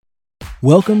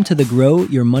Welcome to the Grow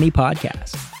Your Money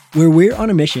podcast, where we're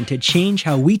on a mission to change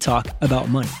how we talk about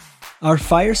money. Our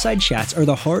fireside chats are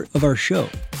the heart of our show,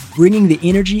 bringing the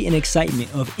energy and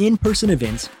excitement of in-person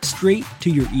events straight to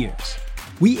your ears.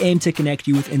 We aim to connect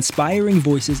you with inspiring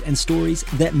voices and stories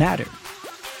that matter,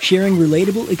 sharing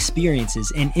relatable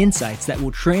experiences and insights that will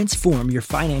transform your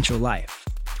financial life.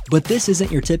 But this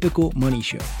isn't your typical money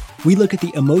show. We look at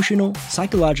the emotional,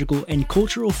 psychological, and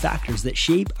cultural factors that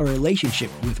shape our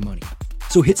relationship with money.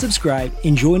 So hit subscribe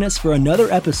and join us for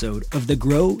another episode of the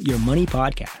Grow Your Money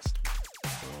podcast.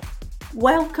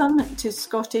 Welcome to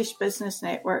Scottish Business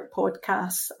Network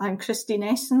podcasts. I'm Christine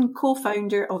Essen,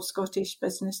 co-founder of Scottish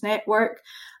Business Network,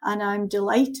 and I'm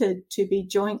delighted to be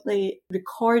jointly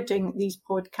recording these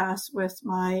podcasts with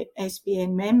my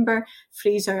SBN member,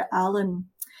 Fraser Allen.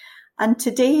 And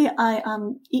today I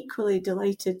am equally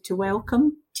delighted to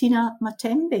welcome Tynah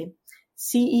Matembe,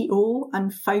 CEO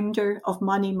and founder of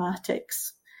Matembe.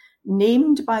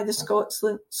 Named by the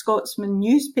Scotsman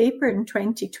newspaper in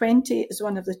 2020 as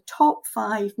one of the top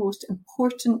 5 most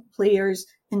important players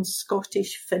in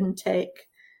Scottish fintech.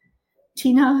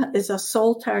 Tynah is a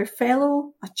Saltire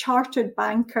Fellow, a chartered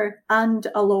banker and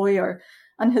a lawyer,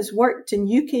 and has worked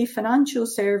in UK financial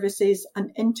services and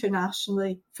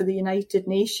internationally for the United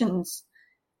Nations.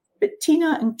 But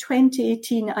Tynah in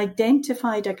 2018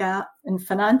 identified a gap in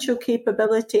financial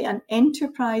capability and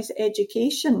enterprise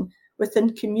education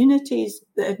within communities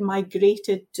that had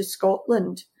migrated to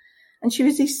Scotland. And she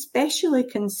was especially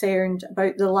concerned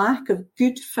about the lack of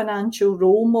good financial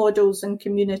role models in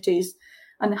communities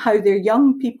and how their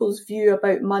young people's view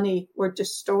about money were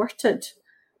distorted.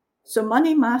 So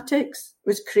Matematics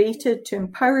was created to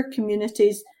empower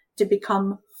communities to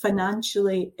become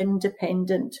financially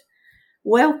independent.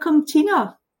 Welcome,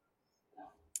 Tynah.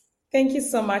 Thank you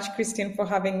so much, Christine, for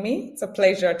having me. It's a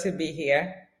pleasure to be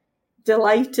here.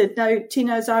 Delighted. Now,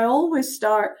 Tynah, as I always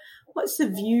start, what's the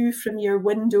view from your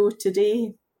window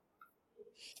today?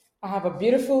 I have a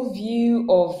beautiful view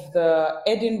of the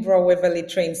Edinburgh Waverley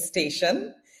train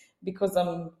station because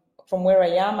from where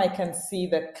I am, I can see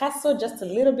the castle, just a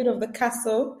little bit of the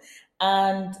castle,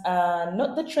 and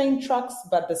not the train tracks,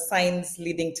 but the signs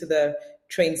leading to the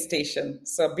train station.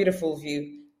 So a beautiful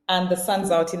view. And the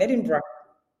sun's out in Edinburgh.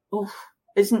 Oh,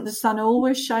 isn't the sun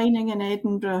always shining in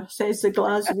Edinburgh, says the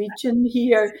Glaswegian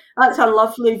here. That's a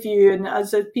lovely view. And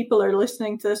as people are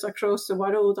listening to this across the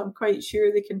world, I'm quite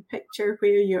sure they can picture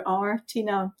where you are,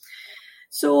 Tynah.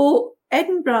 So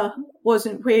Edinburgh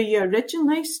wasn't where you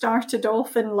originally started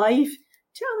off in life.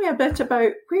 Tell me a bit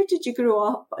about where did you grow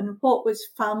up and what was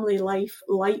family life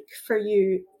like for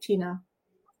you, Tynah?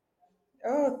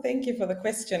 Oh, thank you for the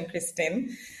question,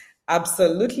 Christine.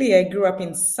 Absolutely. I grew up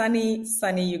in sunny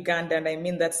Uganda, and I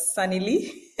mean that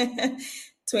sunnily,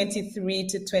 23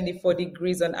 to 24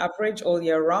 degrees on average all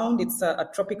year round. It's a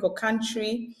tropical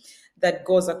country that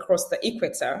goes across the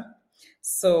equator.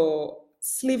 So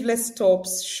sleeveless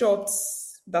tops,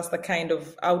 shorts, that's the kind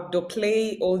of outdoor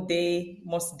play all day,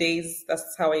 most days.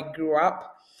 That's how I grew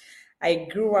up. I'm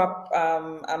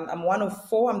one of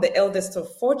 4. I'm the eldest of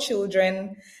 4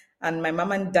 children. And my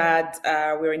mom and dad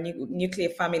were a nuclear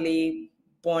family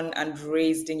born and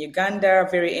raised in Uganda,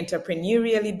 very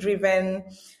entrepreneurially driven.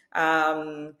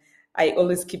 I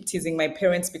always keep teasing my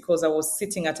parents because I was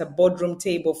sitting at a boardroom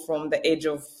table from the age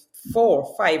of 4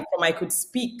 or 5. From I could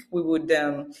speak, we would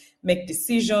make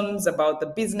decisions about the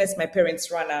business. My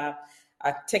parents ran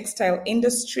a textile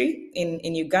industry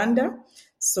in Uganda.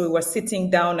 So we were sitting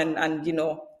down and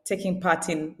taking part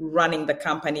in running the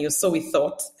company, or so we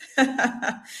thought.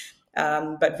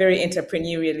 But very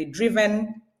entrepreneurially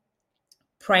driven.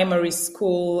 Primary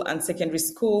school and secondary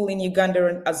school in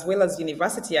Uganda, as well as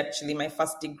university, actually. My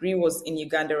first degree was in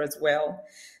Uganda as well.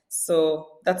 So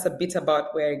that's a bit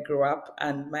about where I grew up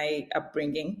and my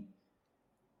upbringing.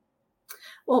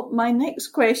 Well, my next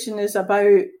question is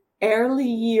about early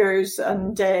years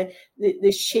and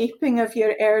the shaping of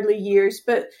your early years.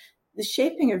 But the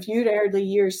shaping of your early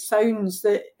years sounds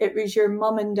that it was your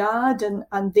mum and dad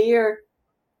and their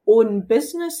own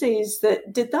businesses.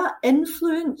 Did that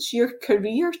influence your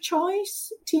career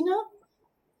choice, Tynah?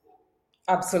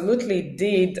 Absolutely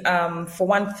did. For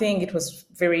one thing,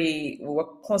 we were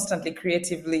constantly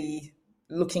creatively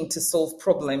looking to solve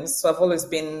problems. So I've always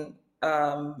been,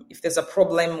 if there's a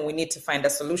problem, we need to find a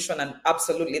solution, and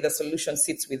absolutely the solution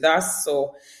sits with us.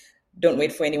 So don't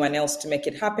wait for anyone else to make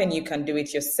it happen. You can do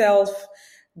it yourself.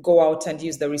 Go out and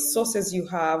use the resources you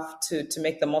have to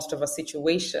make the most of a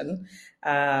situation.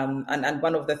 And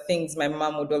one of the things my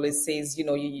mom would always say is,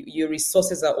 your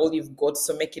resources are all you've got,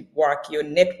 so make it work. Your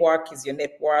network is your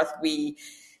net worth. We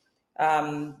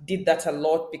did that a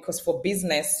lot, because for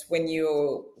business, when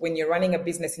you're running a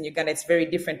business in Uganda, it's very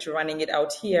different to running it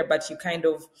out here. But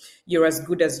you're as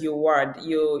good as your word.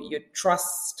 Your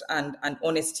trust and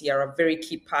honesty are a very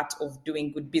key part of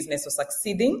doing good business or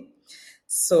succeeding.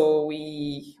 So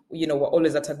we're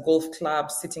always at a golf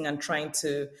club, sitting and trying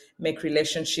to make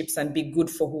relationships and be good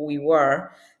for who we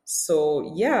were.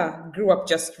 So yeah, grew up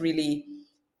just really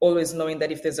always knowing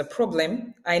that if there's a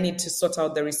problem, I need to sort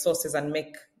out the resources and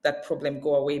make that problem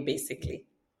go away, basically.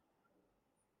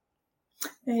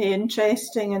 Very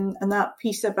interesting. And that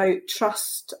piece about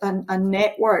trust and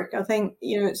network, I think,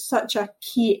 it's such a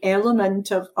key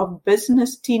element of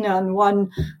business, Tynah, and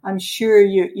one I'm sure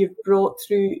you've brought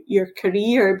through your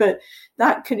career. But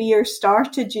that career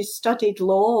started, you studied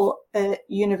law at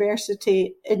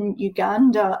university in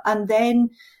Uganda. And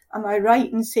then, am I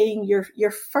right in saying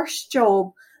your first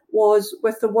job was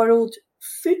with the World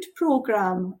Food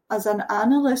Programme as an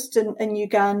analyst in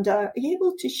Uganda? Are you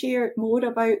able to share more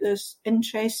about this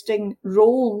interesting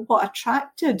role? What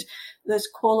attracted this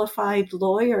qualified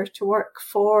lawyer to work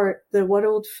for the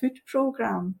World Food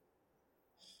Programme?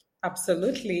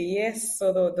 Absolutely, yes.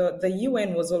 So the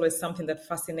UN was always something that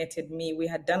fascinated me. We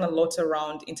had done a lot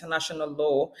around international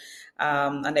law,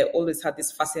 and I always had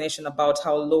this fascination about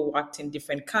how law worked in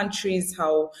different countries,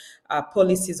 how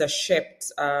policies are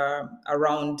shaped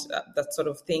around that sort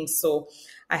of thing. So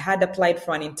I had applied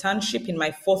for an internship in my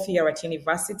fourth year at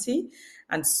university,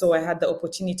 and so I had the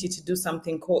opportunity to do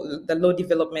something called the Law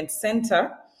Development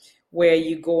Center, where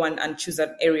you go and choose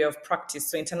an area of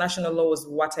practice. So international law was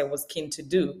what I was keen to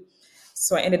do.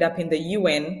 So I ended up in the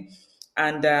UN,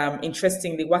 and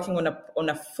interestingly, working on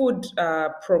a food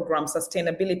program,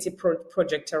 sustainability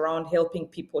project around helping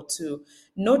people to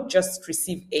not just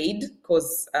receive aid,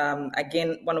 because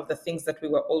again, one of the things that we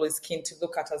were always keen to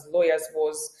look at as lawyers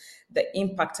was the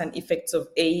impact and effects of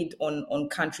aid on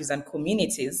countries and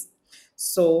communities.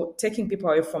 So taking people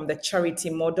away from the charity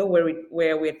model,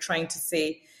 where we're trying to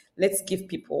say, let's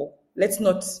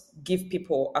not give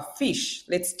people a fish,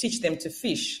 let's teach them to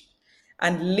fish.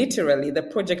 And literally, the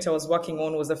project I was working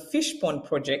on was a fish pond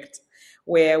project,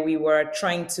 where we were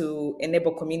trying to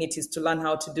enable communities to learn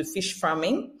how to do fish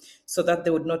farming so that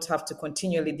they would not have to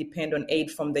continually depend on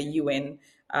aid from the UN,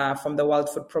 from the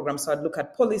World Food Programme. So I'd look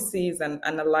at policies and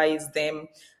analyze them,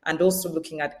 and also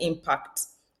looking at impact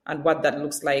and what that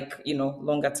looks like,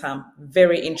 longer term.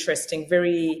 Very interesting,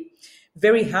 very,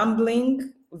 very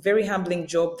humbling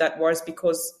job that was,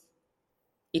 because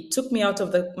it took me out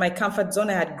of my comfort zone.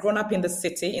 I had grown up in the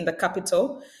city, in the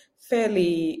capital,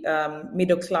 fairly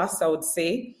middle class, I would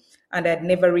say, and I had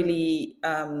never really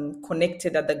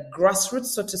connected at the grassroots,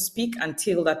 so to speak,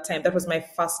 until that time. That was my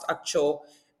first actual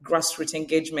grassroots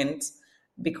engagement,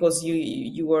 because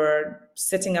you were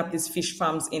setting up these fish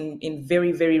farms in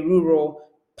very, very rural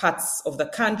parts of the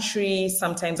country,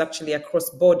 sometimes actually across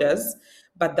borders,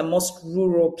 but the most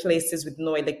rural places with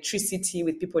no electricity,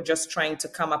 with people just trying to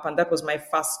come up. And that was my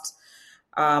first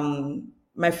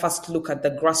look at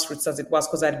the grassroots, as it was,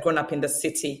 because I had grown up in the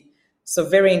city. So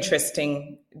very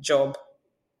interesting job.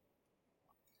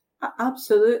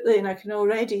 Absolutely. And I can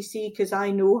already see, because I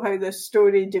know how this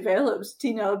story develops,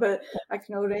 Tynah, but I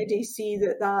can already see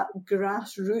that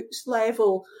grassroots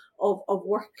level of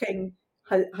working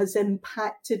has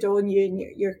impacted on you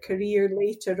in your career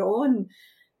later on.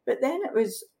 But then it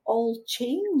was all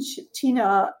change,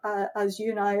 Tynah, as you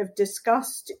and I have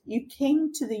discussed. You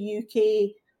came to the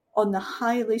UK on the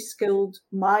highly skilled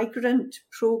migrant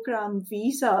programme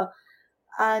visa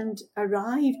and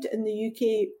arrived in the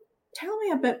UK. Tell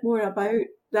me a bit more about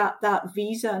that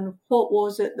visa, and what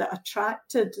was it that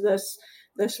attracted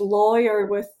this lawyer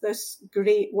with this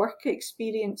great work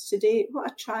experience today?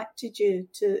 What attracted you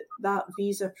to that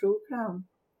visa programme?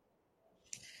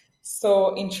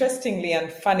 So interestingly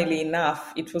and funnily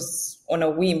enough, it was on a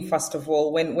whim, first of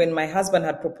all. When my husband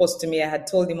had proposed to me, I had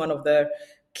told him one of the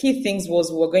key things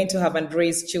was we were going to have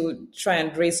try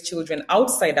and raise children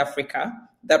outside Africa.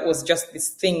 That was just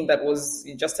this thing that was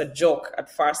just a joke at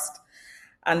first.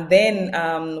 And then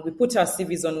we put our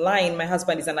CVs online. My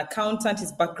husband is an accountant.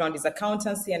 His background is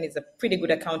accountancy, and he's a pretty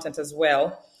good accountant as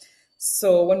well.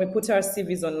 So when we put our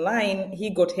CVs online, he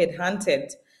got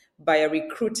headhunted by a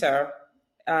recruiter,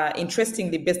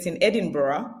 interestingly based in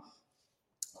Edinburgh,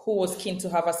 who was keen to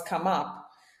have us come up.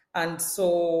 And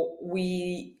so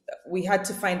we had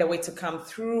to find a way to come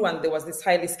through, and there was this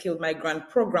highly skilled migrant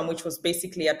program, which was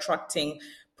basically attracting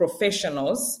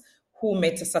professionals who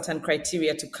met a certain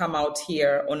criteria to come out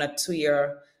here on a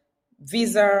 2-year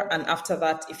visa. And after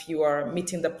that, if you are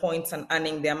meeting the points and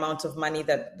earning the amount of money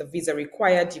that the visa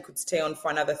required, you could stay on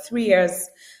for another 3 years.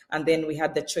 And then we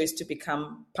had the choice to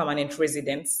become permanent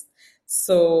residents.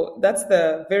 So that's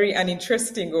the very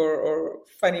uninteresting or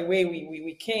funny way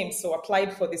we came. So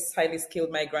applied for this highly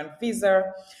skilled migrant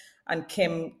visa and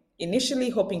came initially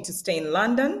hoping to stay in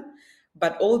London.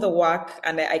 But all the work,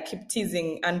 and I keep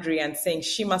teasing Andrea and saying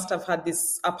she must have had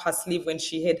this up her sleeve when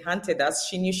she had hunted us.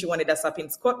 She knew she wanted us up in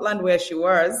Scotland where she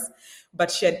was,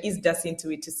 but she had eased us into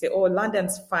it to say, oh,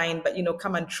 London's fine, but,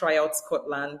 come and try out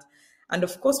Scotland. And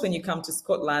of course, when you come to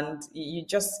Scotland, we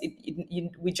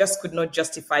just could not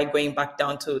justify going back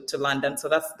down to London. So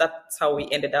that's how we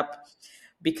ended up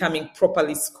becoming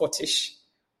properly Scottish.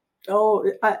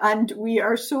 Oh, and we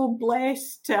are so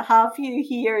blessed to have you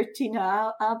here,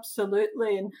 Tynah.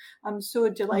 Absolutely. And I'm so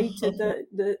delighted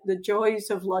that the joys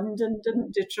of London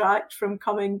didn't detract from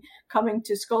coming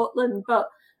to Scotland. But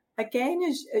again,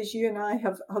 as you and I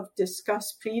have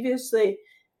discussed previously,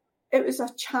 it was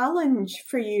a challenge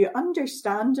for you,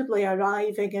 understandably,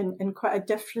 arriving in quite a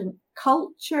different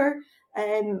culture.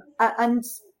 And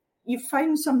you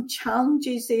found some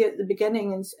challenges there at the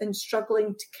beginning in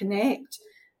struggling to connect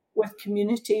with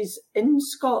communities in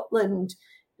Scotland.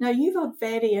 Now, you've a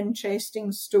very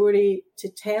interesting story to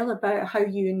tell about how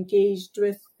you engaged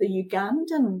with the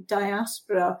Ugandan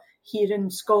diaspora here in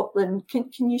Scotland.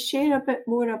 Can you share a bit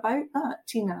more about that,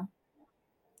 Tynah?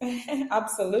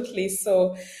 Absolutely.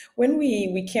 So when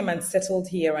we came and settled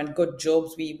here and got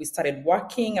jobs, we started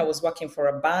working. I was working for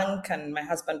a bank, and my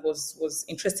husband was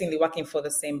interestingly working for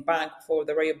the same bank, for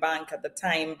the Royal Bank at the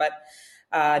time, but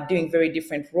doing very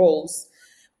different roles.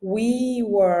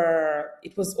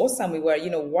 It was awesome. We were,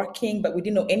 working, but we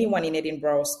didn't know anyone in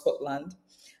Edinburgh or Scotland.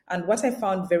 And what I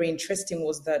found very interesting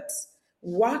was that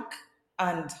work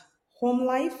and home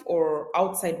life or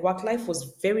outside work life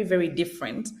was very, very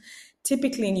different.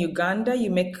 Typically in Uganda, you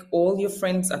make all your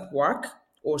friends at work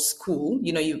or school.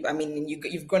 You've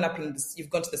grown up you've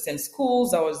gone to the same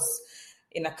schools. I was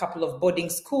in a couple of boarding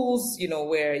schools,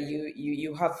 where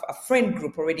you have a friend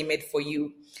group already made for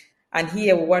you. And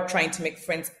here we were trying to make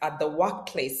friends at the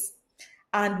workplace,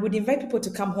 and would invite people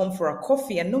to come home for a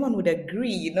coffee, and no one would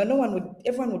agree.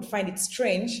 Everyone would find it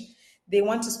strange. They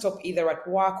want to stop either at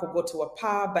work or go to a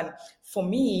pub. And for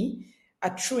me,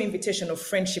 a true invitation of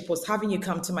friendship was having you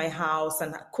come to my house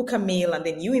and cook a meal, and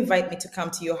then you invite me to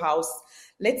come to your house.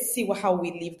 Let's see how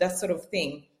we live, that sort of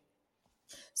thing.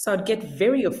 So I'd get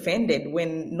very offended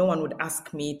when no one would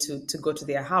ask me to go to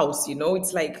their house.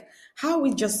 It's like, how are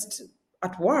we just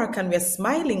at work and we're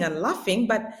smiling and laughing,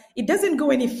 but it doesn't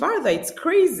go any further. It's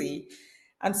crazy.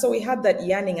 And so we had that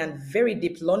yearning and very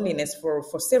deep loneliness for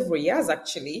several years,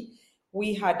 actually.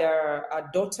 We had a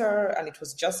daughter, and it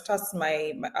was just us.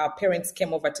 Our parents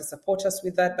came over to support us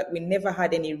with that, but we never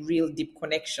had any real deep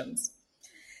connections.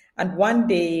 And one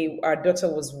day, our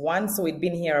daughter was 1, so we'd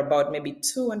been here about maybe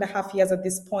 2.5 years at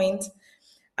this point,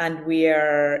 and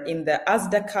we're in the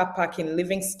Asda car park in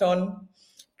Livingstone,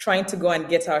 trying to go and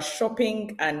get our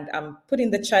shopping, and I'm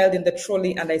putting the child in the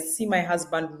trolley, and I see my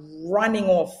husband running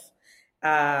off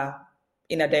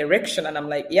in a direction, and I'm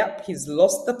like, yep, he's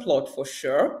lost the plot for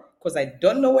sure, because I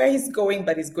don't know where he's going,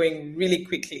 but he's going really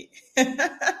quickly.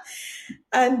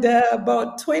 And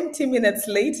about 20 minutes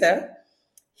later,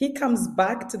 he comes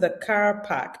back to the car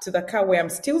park, to the car where I'm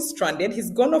still stranded.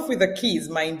 He's gone off with the keys,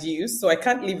 mind you, so I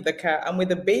can't leave the car. I'm with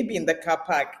the baby in the car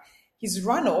park. He's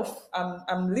run off.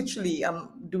 I'm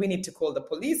doing it to call the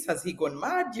police. Has he gone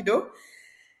mad,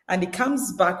 And he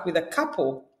comes back with a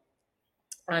couple.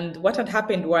 And what had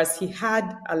happened was he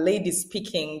had a lady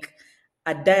speaking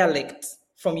a dialect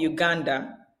from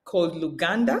Uganda called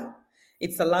Luganda.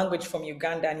 It's a language from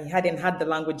Uganda, and he hadn't had the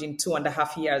language in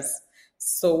 2.5 years.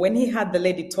 So when he had the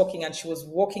lady talking and she was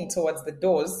walking towards the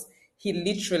doors, he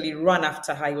literally ran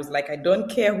after her. He was like, I don't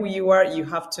care who you are. You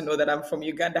have to know that I'm from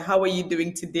Uganda. How are you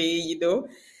doing today?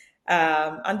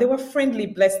 And they were friendly,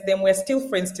 bless them. We're still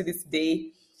friends to this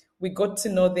day. We got to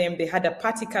know them. They had a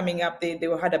party coming up. They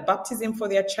had a baptism for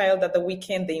their child at the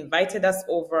weekend. They invited us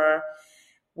over.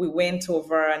 We went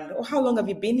over, and how long have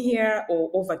you been here?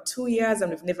 Over 2 years,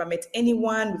 and we've never met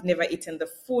anyone. We've never eaten the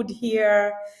food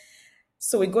here.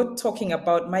 So we got talking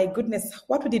about, my goodness,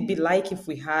 what would it be like if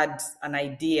we had an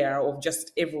idea of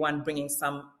just everyone bringing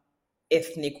some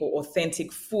ethnic or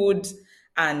authentic food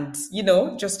and,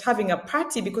 just having a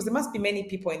party, because there must be many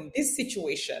people in this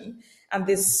situation. And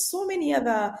there's so many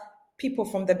other people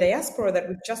from the diaspora that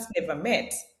we've just never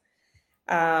met.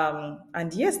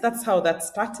 And yes, that's how that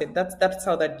started. That's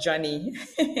how that journey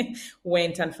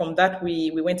went. And from that,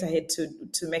 we went ahead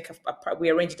to make we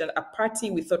arranged a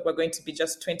party. We thought we are going to be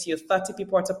just 20 or 30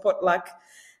 people at a potluck.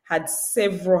 Had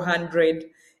several hundred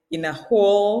in a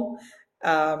hall.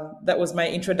 That was my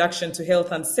introduction to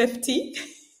health and safety.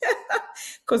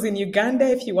 Because in Uganda,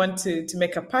 if you want to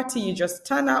make a party, you just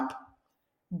turn up,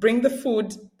 bring the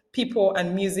food, people,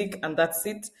 and music, and that's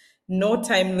it. No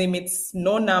time limits,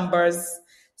 no numbers.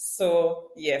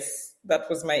 So, yes, that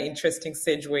was my interesting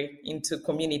segue into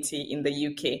community in the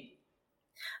UK.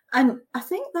 And I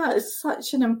think that is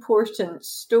such an important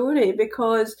story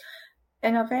because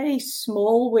in a very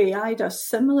small way, I had a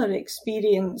similar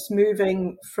experience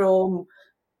moving from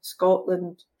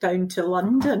Scotland down to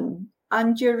London.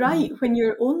 And you're right, when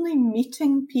you're only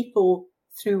meeting people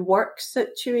through work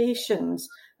situations,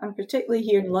 and particularly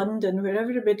here in London, where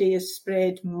everybody is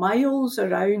spread miles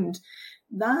around,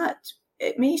 that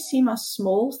it may seem a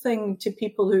small thing to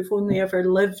people who've only ever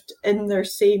lived in their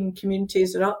same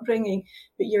communities or upbringing.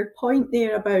 But your point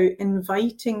there about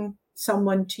inviting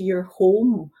someone to your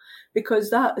home,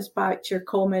 because that is back to your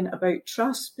comment about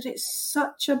trust, but it's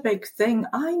such a big thing.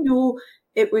 I know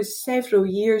it was several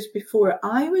years before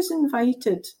I was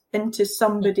invited into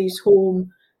somebody's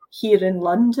home here in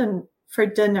London for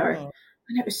dinner.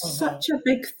 And it was such a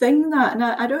big thing that, and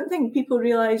I don't think people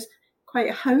realise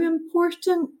quite how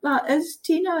important that is,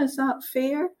 Tynah. Is that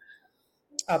fair?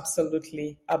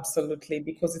 Absolutely, absolutely,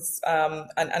 because it's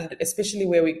and especially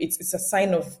where it's a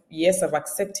sign of, yes, I've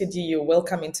accepted you, you're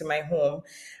welcome into my home,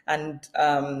 and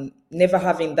never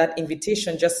having that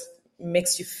invitation just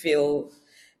makes you feel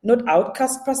not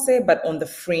outcast per se, but on the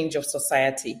fringe of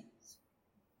society.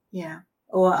 Yeah.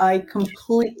 Oh, I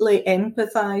completely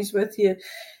empathise with you,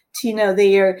 Tynah,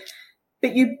 there.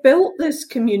 But you built this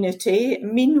community.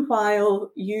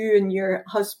 Meanwhile, you and your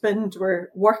husband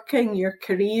were working your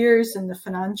careers in the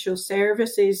financial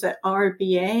services at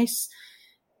RBS.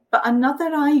 But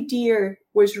another idea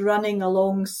was running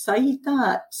alongside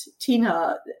that,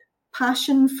 Tynah,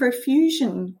 Passion for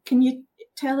Fusion. Can you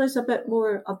tell us a bit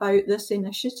more about this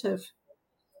initiative?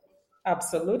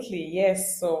 Absolutely,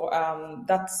 yes. So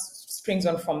that springs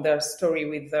on from the story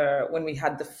with when we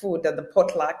had the food at the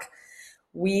potluck.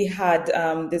 We had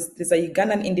there's a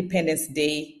Ugandan Independence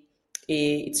Day.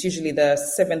 It's usually the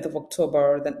 7th of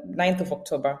October, the 9th of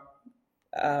October.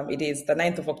 It is the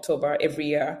 9th of October every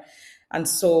year. And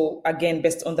so again,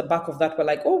 based on the back of that, we're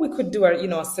like, oh, we could do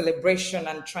a celebration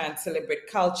and try and celebrate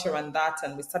culture and that.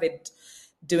 And we started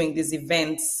doing these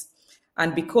events.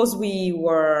 And because we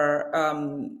were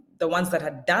the ones that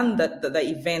had done the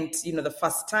event, the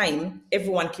first time,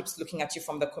 everyone keeps looking at you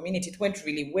from the community. It went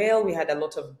really well. We had a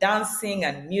lot of dancing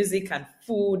and music and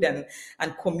food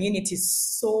and community.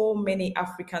 So many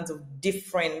Africans of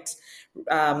different,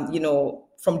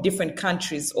 from different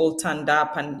countries all turned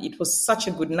up, and it was such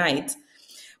a good night.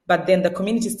 But then the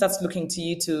community starts looking to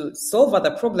you to solve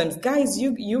other problems. Guys,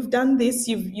 you've done this.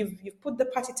 You've put the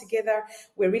party together.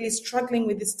 We're really struggling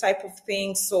with this type of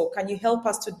thing. So can you help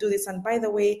us to do this? And by the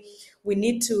way,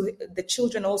 the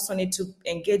children also need to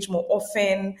engage more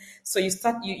often. So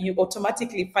you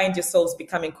automatically find yourselves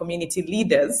becoming community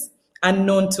leaders,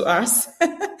 unknown to us. We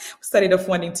started off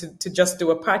wanting to just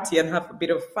do a party and have a bit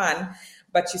of fun,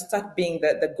 but you start being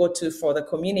the go-to for the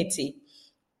community.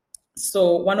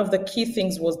 So one of the key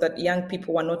things was that young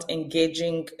people were not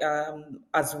engaging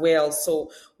as well.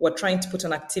 So we're trying to put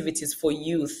on activities for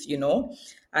youth,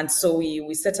 And so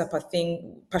we set up a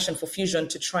thing, Passion for Fusion,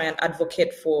 to try and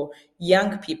advocate for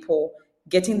young people,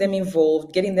 getting them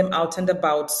involved, getting them out and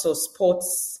about. So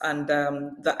sports and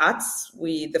the arts.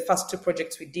 The first two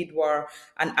projects we did were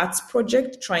an arts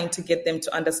project, trying to get them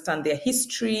to understand their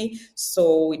history.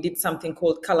 So we did something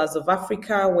called Colors of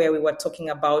Africa, where we were talking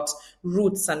about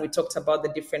roots, and we talked about the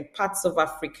different parts of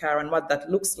Africa and what that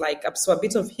looks like. So a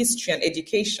bit of history and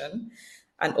education,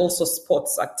 and also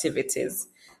sports activities.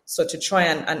 So to try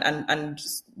and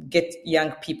get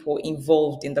young people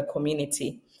involved in the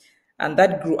community. And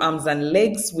that grew arms and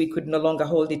legs. We could no longer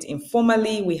hold it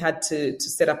informally. We had to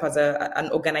set up as an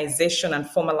organization and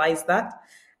formalize that.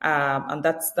 And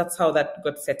that's how that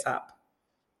got set up.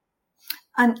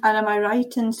 And am I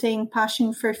right in saying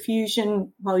Passion for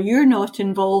Fusion, while you're not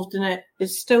involved in it,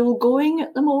 is still going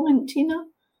at the moment, Tynah?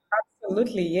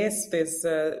 Absolutely, yes. They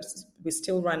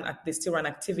still run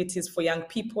activities for young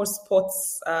people,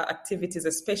 sports activities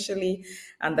especially,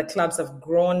 and the clubs have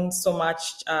grown so much.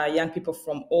 Young people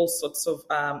from all sorts of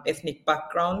ethnic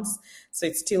backgrounds, so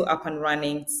it's still up and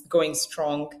running. It's going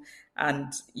strong,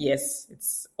 and yes,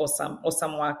 it's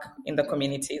awesome work in the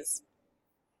communities.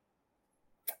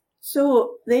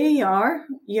 So there you are.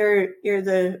 You're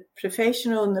the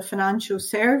professional in the financial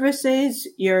services.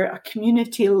 You're a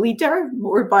community leader,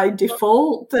 more by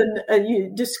default than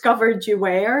you discovered you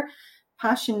were.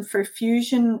 Passion for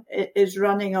fusion is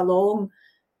running along.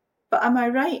 But am I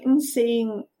right in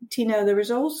saying, Tynah, there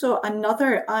was also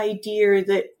another idea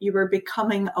that you were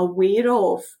becoming aware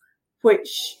of,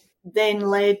 which then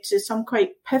led to some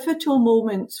quite pivotal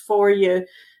moments for you,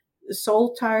 the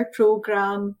Saltire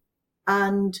programme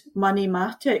and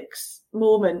Moneymatics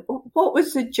moment. What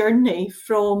was the journey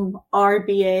from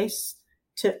RBS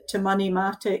to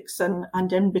Moneymatics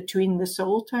and in between the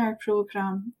Saltire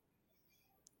programme?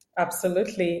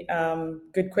 Absolutely.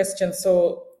 Good question.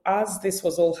 So as this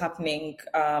was all happening,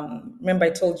 remember I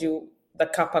told you the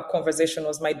Kappa conversation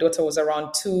was my daughter was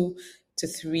around 2 to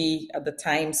 3 at the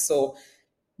time. So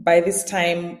by this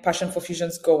time, Passion for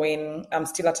Fusion's going. I'm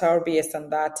still at RBS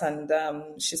and that.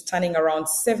 And she's turning around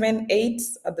 7, 8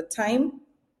 at the time.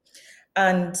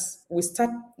 And we start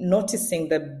noticing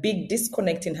the big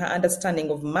disconnect in her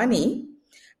understanding of money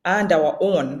and our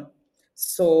own.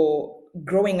 So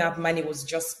growing up, money was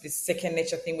just this second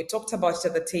nature thing. We talked about it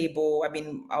at the table. I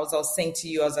mean, I was saying to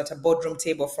you, I was at a boardroom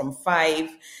table from 5.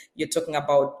 You're talking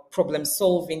about problem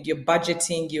solving, you're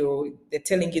budgeting, they're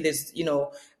telling you there's,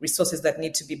 resources that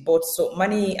need to be bought. So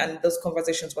money and those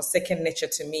conversations were second nature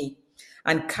to me.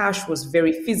 And cash was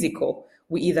very physical.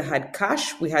 We either had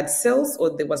cash, we had sales,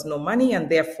 or there was no money, and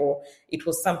therefore it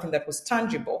was something that was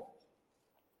tangible.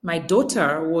 My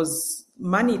daughter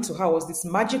money to her was this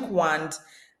magic wand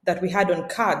that we had on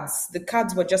cards. The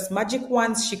cards were just magic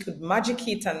wands. She could magic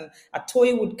it and a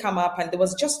toy would come up, and there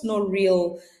was just no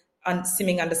real and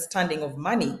seeming understanding of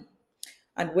money.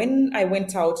 And when I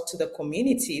went out to the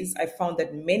communities, I found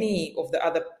that many of the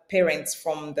other parents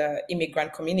from the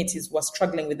immigrant communities were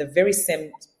struggling with the very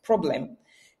same problem.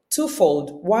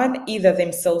 Twofold. One, either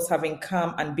themselves having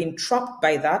come and been trapped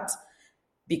by that,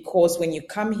 because when you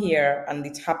come here, and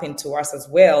it happened to us as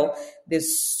well,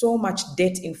 there's so much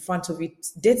debt in front of it.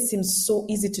 Debt seems so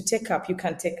easy to take up. You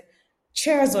can take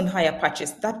chairs on hire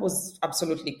purchase. That was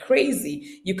absolutely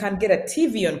crazy. You can get a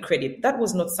TV on credit. That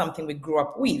was not something we grew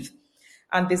up with.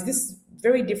 And there's this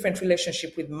very different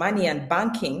relationship with money and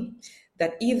banking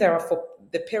that either for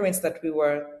the parents that we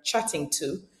were chatting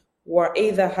to were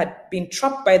either had been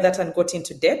trapped by that and got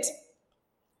into debt,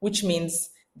 which means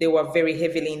they were very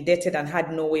heavily indebted and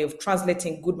had no way of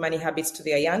translating good money habits to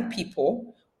their young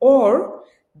people, or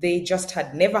they just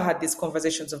had never had these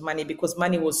conversations of money because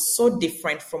money was so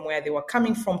different from where they were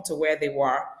coming from to where they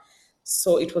were.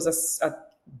 So it was a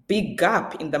big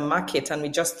gap in the market, and we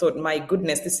just thought, my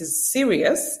goodness, this is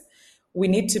serious. We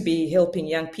need to be helping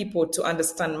young people to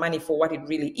understand money for what it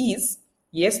really is.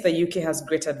 Yes, the UK has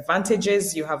great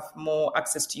advantages. You have more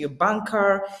access to your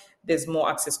banker. There's more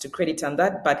access to credit and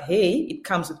that. But hey, it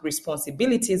comes with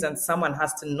responsibilities, and someone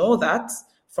has to know that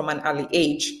from an early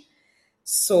age.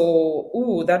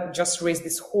 So, that just raised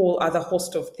this whole other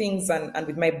host of things. And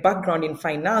with my background in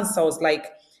finance, I was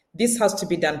like, this has to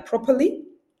be done properly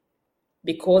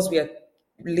because we are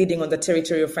leading on the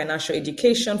territory of financial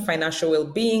education, financial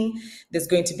well-being. There's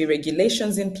going to be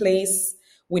regulations in place.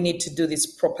 We need to do this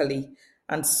properly.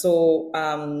 And so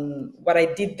what I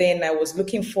did then, I was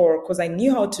looking for, because I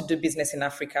knew how to do business in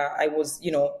Africa. I was,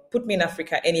 put me in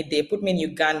Africa any day, put me in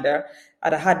Uganda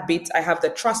at a heartbeat. I have the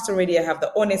trust already. I have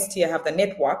the honesty. I have the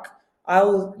network.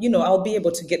 I'll be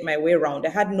able to get my way around.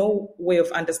 I had no way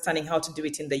of understanding how to do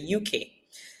it in the UK.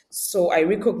 So I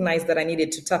recognized that I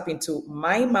needed to tap into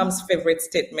my mom's favorite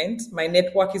statement, my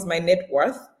network is my net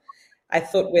worth. I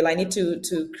thought, well, I need to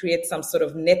create some sort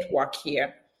of network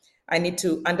here. I need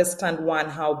to understand, one,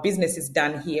 how business is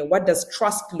done here. What does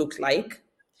trust look like?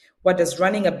 What does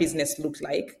running a business look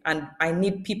like? And I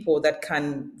need people that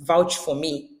can vouch for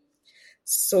me.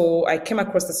 So I came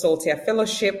across the Saltire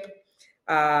Fellowship,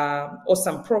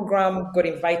 awesome program, got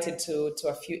invited to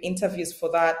a few interviews for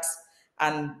that.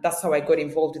 And that's how I got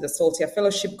involved with the Saltire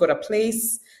Fellowship, got a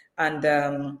place,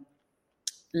 and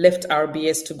left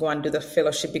RBS to go and do the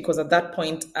fellowship, because at that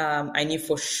point, I knew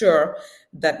for sure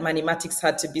that Moneymatics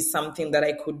had to be something that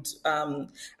I could,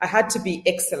 I had to be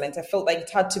excellent. I felt like it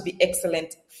had to be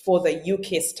excellent for the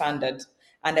UK standard.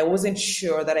 And I wasn't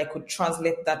sure that I could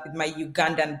translate that with my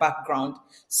Ugandan background.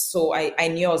 So I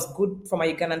knew I was good from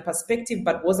a Ugandan perspective,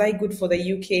 but was I good for the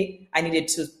UK? I needed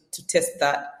to test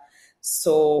that.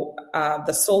 So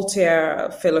the Saltire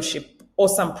Fellowship,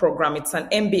 awesome program. It's an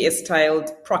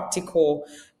MBA-styled practical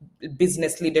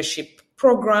business leadership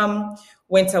program.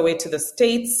 Went away to the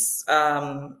States,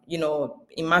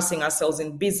 immersing ourselves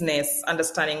in business,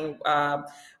 understanding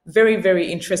very,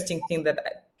 very interesting thing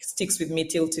that sticks with me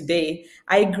till today.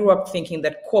 I grew up thinking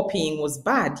that copying was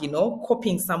bad,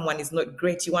 copying someone is not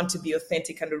great. You want to be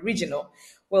authentic and original.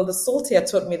 Well, the saltier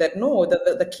taught me that no,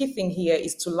 the key thing here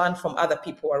is to learn from other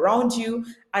people around you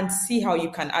and see how you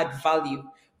can add value.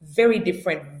 Very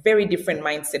different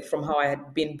mindset from how I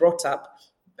had been brought up.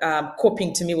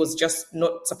 Copying to me was just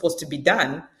not supposed to be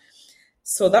done.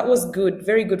 So that was good,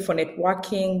 very good for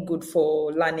networking, good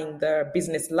for learning the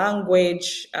business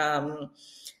language.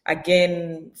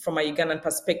 Again, from a Ugandan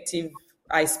perspective,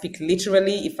 I speak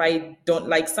literally. If I don't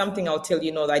like something, I'll tell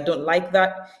you, no, I don't like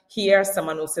that. Here,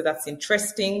 someone will say that's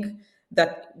interesting.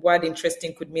 That word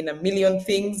interesting could mean a million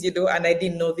things, and I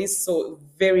didn't know this. So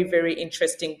very, very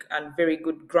interesting and very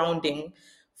good grounding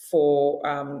for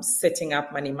setting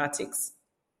up Mathematics.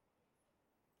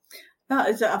 That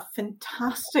is a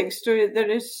fantastic story. There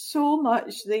is so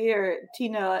much there,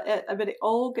 Tynah, but it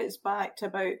all gets back to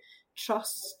about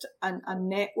trust and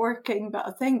networking. But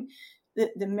I think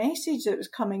the message that was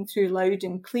coming through loud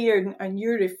and clear, and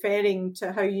you're referring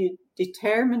to how you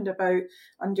determined about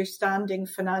understanding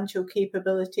financial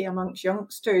capability amongst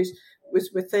youngsters, was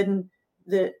within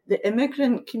the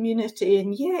immigrant community.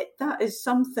 And yet that is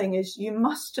something, as you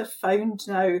must have found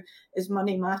now, as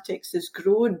Mathematics has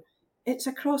grown, it's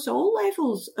across all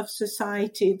levels of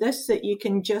society, this that you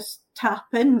can just tap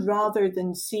in rather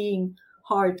than seeing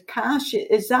hard cash.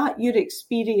 Is that your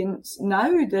experience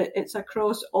now, that it's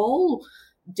across all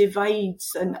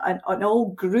divides and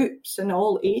all groups and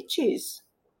all ages?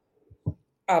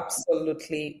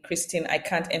 Absolutely, Christine. I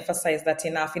can't emphasize that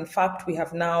enough. In fact, we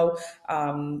have now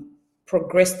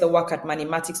progressed the work at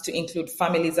Mathematics to include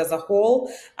families as a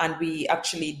whole, and we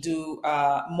actually do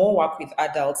more work with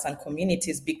adults and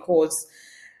communities, because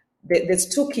there's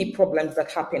two key problems that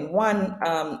happen. One,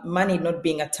 money not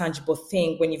being a tangible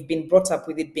thing, when you've been brought up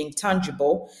with it being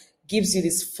tangible, gives you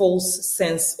this false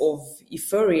sense of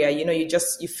euphoria.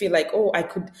 You feel like, oh,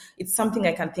 it's something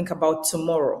I can think about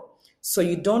tomorrow. So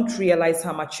you don't realize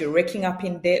how much you're raking up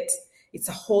in debt. It's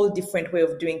a whole different way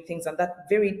of doing things. And that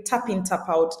very tap in, tap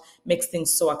out makes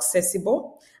things so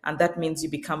accessible. And that means you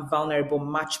become vulnerable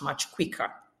much, much quicker.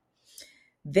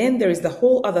 Then there is the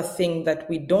whole other thing that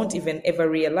we don't even ever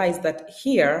realize, that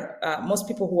here, most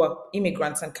people who are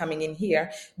immigrants and coming in here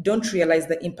don't realize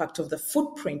the impact of the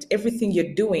footprint. Everything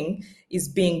you're doing is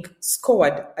being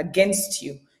scored against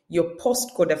you. Your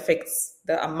postcode affects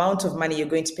the amount of money you're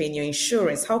going to pay in your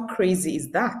insurance. How crazy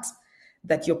is that?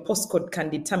 That your postcode can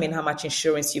determine how much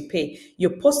insurance you pay.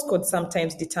 Your postcode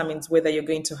sometimes determines whether you're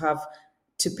going to have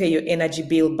to pay your energy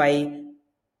bill by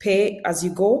pay as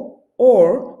you go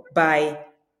or by,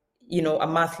 a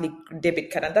monthly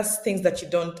debit card. And that's things that you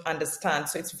don't understand.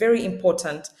 So it's very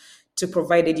important to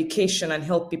provide education and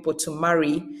help people to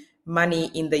marry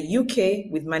money in the UK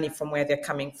with money from where they're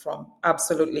coming from.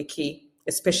 Absolutely key,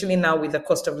 especially now with the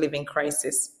cost of living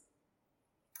crisis.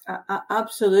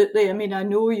 Absolutely. I mean, I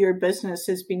know your business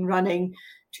has been running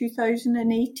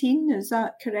 2018. Is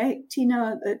that correct,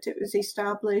 Tynah, that it was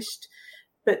established?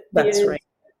 But that's right.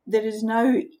 There is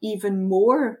now even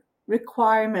more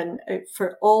requirement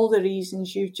for all the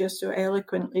reasons you've just so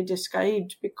eloquently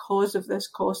described, because of this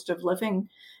cost of living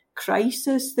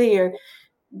crisis there.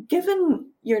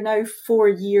 Given you're now 4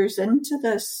 years into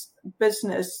this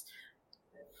business,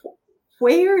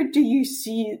 where do you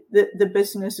see the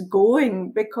business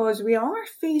going? Because we are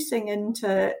facing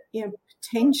into,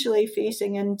 potentially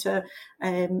facing into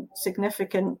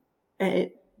significant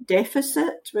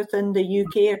deficit within the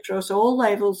UK across all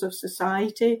levels of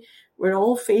society. We're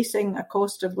all facing a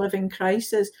cost of living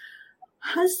crisis.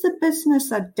 Has the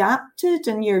business adapted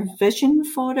and your vision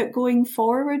for it going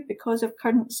forward because of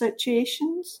current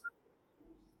situations?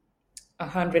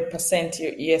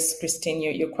 100%. Yes, Christine,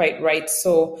 you're quite right.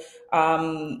 So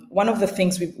one of the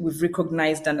things we've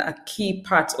recognized, and a key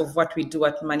part of what we do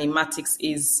at Mathematics,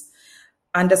 is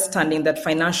understanding that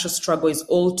financial struggle is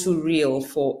all too real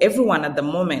for everyone at the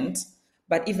moment,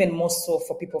 but even more so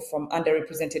for people from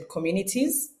underrepresented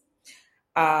communities.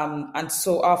 And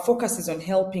so our focus is on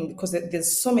helping, because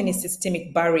there's so many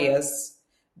systemic barriers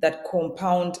that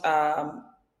compound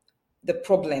the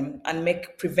problem and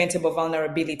make preventable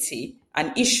vulnerability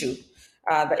an issue.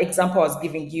 The example I was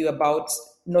giving you about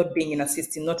not being in a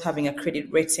system, not having a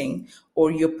credit rating, or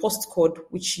your postcode,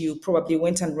 which you probably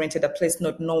went and rented a place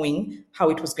not knowing how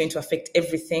it was going to affect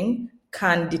everything,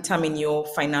 can determine your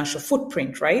financial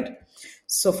footprint, right?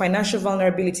 So financial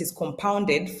vulnerability is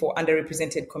compounded for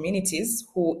underrepresented communities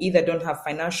who either don't have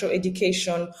financial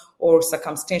education or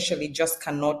circumstantially just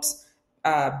cannot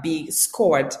be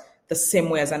scored the same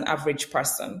way as an average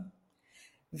person.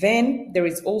 Then there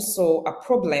is also a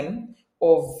problem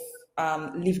of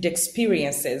lived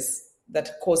experiences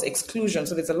that cause exclusion.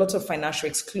 So there's a lot of financial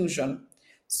exclusion.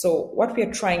 So what we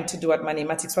are trying to do at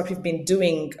Manematics, what we've been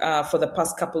doing for the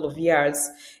past couple of years,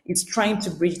 is trying to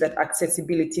bridge that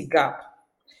accessibility gap.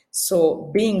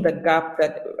 So bridging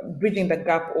the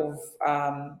gap of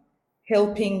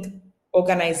helping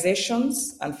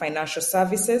organizations and financial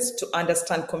services to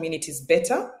understand communities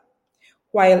better,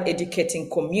 while educating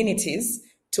communities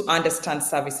to understand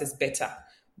services better.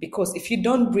 Because if you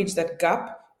don't bridge that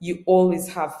gap, you always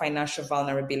have financial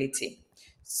vulnerability.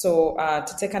 So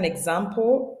to take an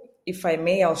example, if I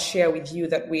may, I'll share with you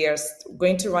that we are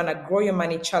going to run a Grow Your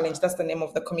Money Challenge. That's the name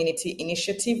of the community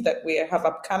initiative that we have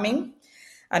upcoming.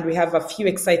 And we have a few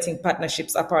exciting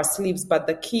partnerships up our sleeves. But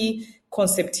the key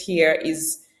concept here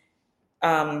is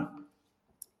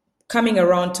coming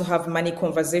around to have money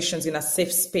conversations in a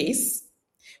safe space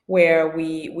where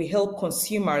we help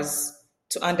consumers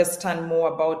to understand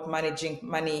more about managing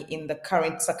money in the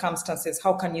current circumstances.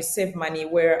 How can you save money?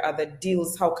 Where are the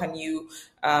deals? How can you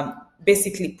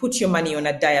basically put your money on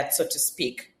a diet, so to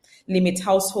speak? Limit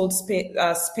household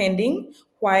spending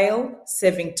while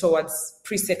saving towards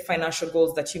preset financial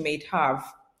goals that you may have.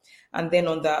 And then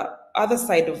on the other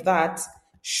side of that,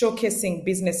 showcasing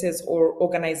businesses or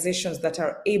organizations that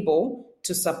are able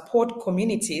to support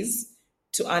communities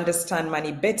to understand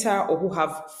money better or who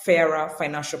have fairer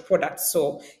financial products.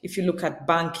 So if you look at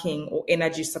banking or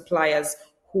energy suppliers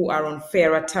who are on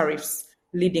fairer tariffs,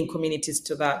 leading communities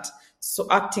to that. So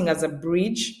acting as a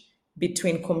bridge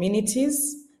between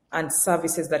communities and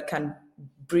services that can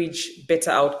bridge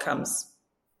better outcomes.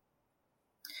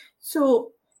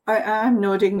 So I'm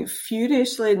nodding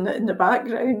furiously in the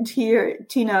background here,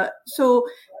 Tynah. So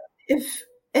if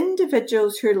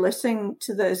individuals who are listening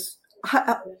to this,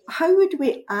 how would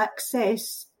we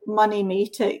access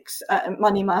Manematics?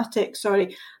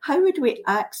 How would we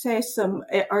access them?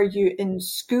 Are you in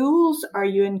schools? Are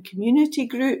you in community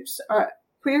groups? Or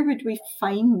where would we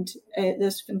find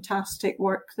this fantastic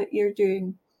work that you're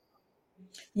doing?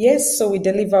 Yes, so we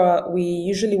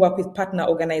usually work with partner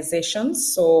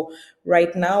organizations. So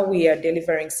right now we are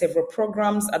delivering several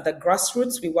programs at the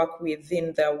grassroots. We work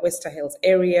within the Wester Hills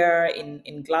area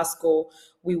in Glasgow.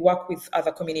 We work with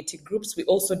other community groups. We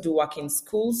also do work in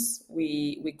schools.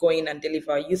 We go in and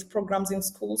deliver youth programs in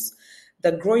schools.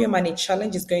 The Grow Your Money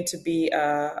Challenge is going to be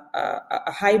a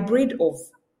hybrid of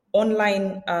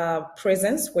online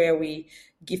presence where we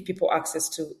give people access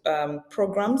to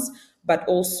programs, but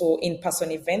also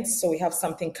in-person events. So we have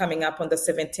something coming up on the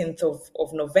 17th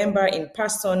of November in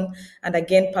person. And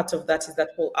again, part of that is that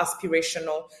whole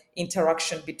aspirational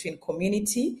interaction between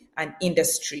community and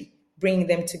industry, bringing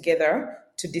them together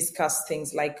to discuss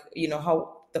things like,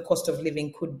 how the cost of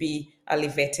living could be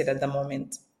alleviated at the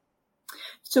moment.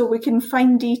 So we can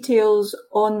find details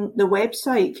on the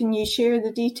website. Can you share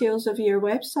the details of your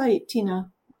website, Tynah?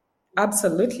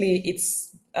 Absolutely.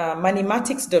 It's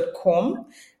manematics.com,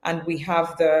 and we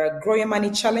have the Grow Your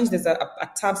Money Challenge. There's a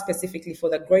tab specifically for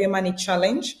the Grow Your Money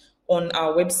Challenge on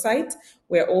our website.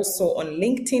 We're also on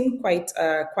LinkedIn quite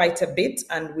a bit,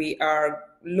 and we are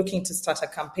looking to start a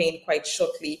campaign quite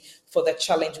shortly for the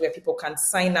challenge where people can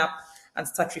sign up and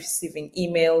start receiving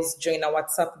emails, join our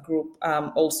WhatsApp group,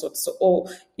 also. So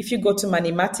if you go to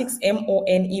Manematics,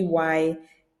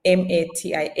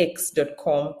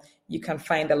 MONEYMATIX.com, you can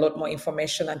find a lot more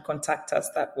information and contact us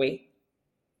that way.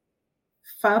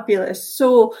 Fabulous.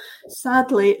 So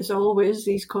sadly, as always,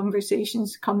 these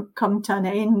conversations come to an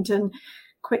end. And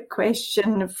quick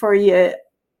question for you.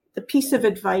 The piece of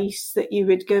advice that you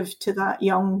would give to that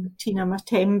young Tynah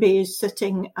Matembe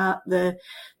sitting at the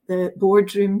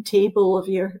boardroom table of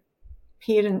your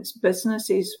parents'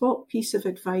 businesses, what piece of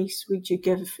advice would you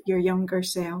give your younger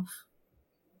self?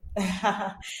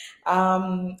 I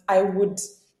would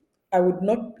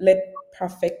not let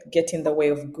perfect get in the way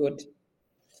of good.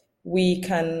 We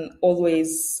can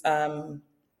always, you're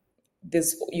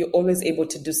always able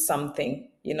to do something,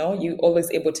 you're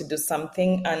always able to do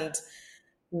something. And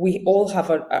we all have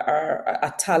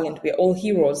a talent. We're all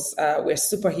heroes. We're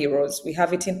superheroes. We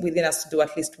have it within us to do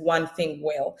at least one thing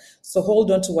well. So hold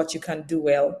on to what you can do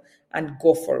well and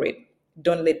go for it.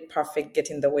 Don't let perfect get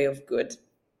in the way of good.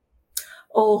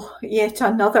 Oh, yet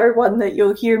another one that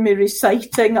you'll hear me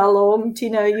reciting along,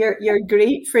 Tynah. You're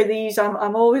great for these.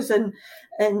 I'm always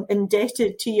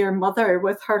indebted to your mother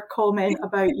with her comment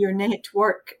about your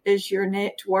network is your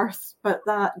net worth, but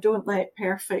that don't let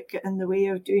perfect get in the way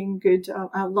of doing good.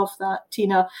 I love that,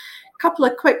 Tynah. A couple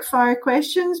of quick fire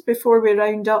questions before we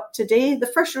round up today. The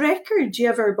first record you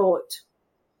ever bought?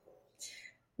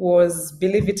 Was,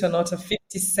 believe it or not, a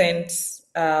 50 Cent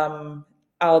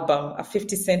album, a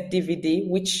 50-cent DVD,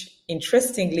 which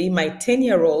interestingly, my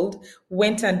 10-year-old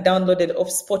went and downloaded off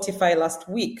Spotify last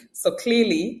week. So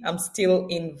clearly I'm still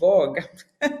in vogue.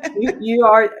 You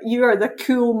are the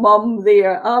cool mum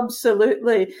there.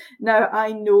 Absolutely. Now,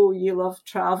 I know you love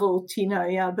travel,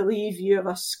 Tynah. I believe you have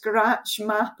a scratch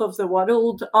map of the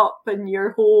world up in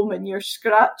your home and you're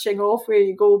scratching off where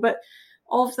you go. But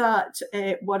of that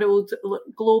world,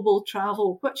 global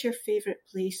travel, what's your favourite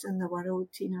place in the world,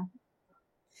 Tynah?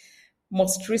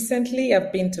 Most recently,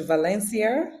 I've been to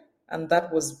Valencia, and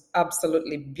that was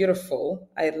absolutely beautiful.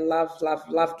 I loved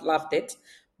it.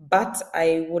 But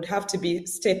I would have to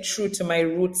stay true to my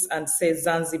roots and say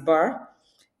Zanzibar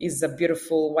is a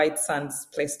beautiful white sands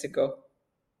place to go.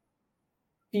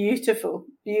 Beautiful,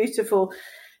 beautiful.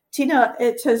 Tynah,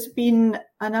 it has been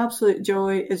an absolute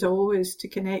joy, as always, to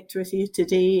connect with you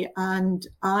today. And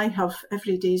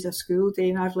every day's a school day,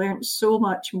 and I've learned so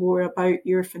much more about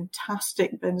your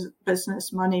fantastic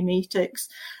business, Money Matrix.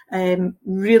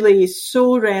 Really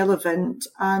so relevant,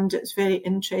 and it's very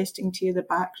interesting to hear the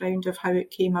background of how it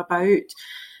came about.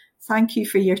 Thank you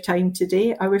for your time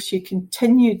today. I wish you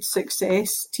continued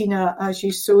success, Tynah, as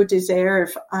you so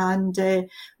deserve, and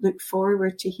look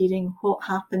forward to hearing what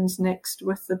happens next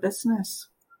with the business.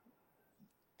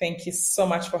 Thank you so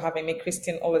much for having me,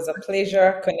 Christine. Always a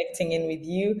pleasure connecting in with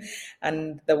you,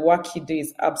 and the work you do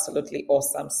is absolutely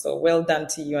awesome. So well done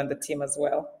to you and the team as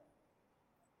well.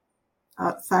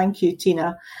 Thank you,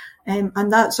 Tynah.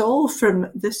 And that's all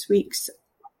from this week's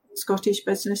Scottish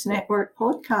Business Network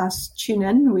podcast. Tune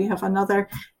in. We have another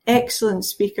excellent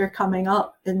speaker coming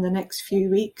up in the next few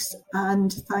weeks.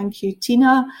 And thank you,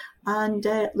 Tynah, and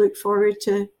look forward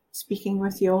to speaking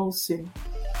with you all soon.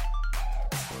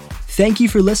 Thank you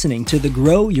for listening to the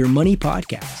Grow Your Money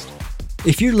podcast.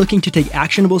 If you're looking to take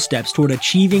actionable steps toward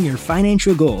achieving your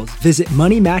financial goals, visit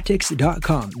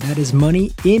moneymatix.com. That is money,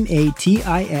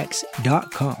 MATIX.com,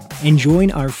 and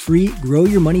join our free Grow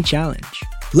Your Money Challenge.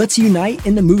 Let's unite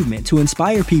in the movement to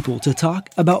inspire people to talk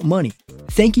about money.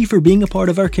 Thank you for being a part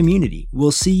of our community.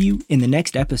 We'll see you in the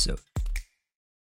next episode.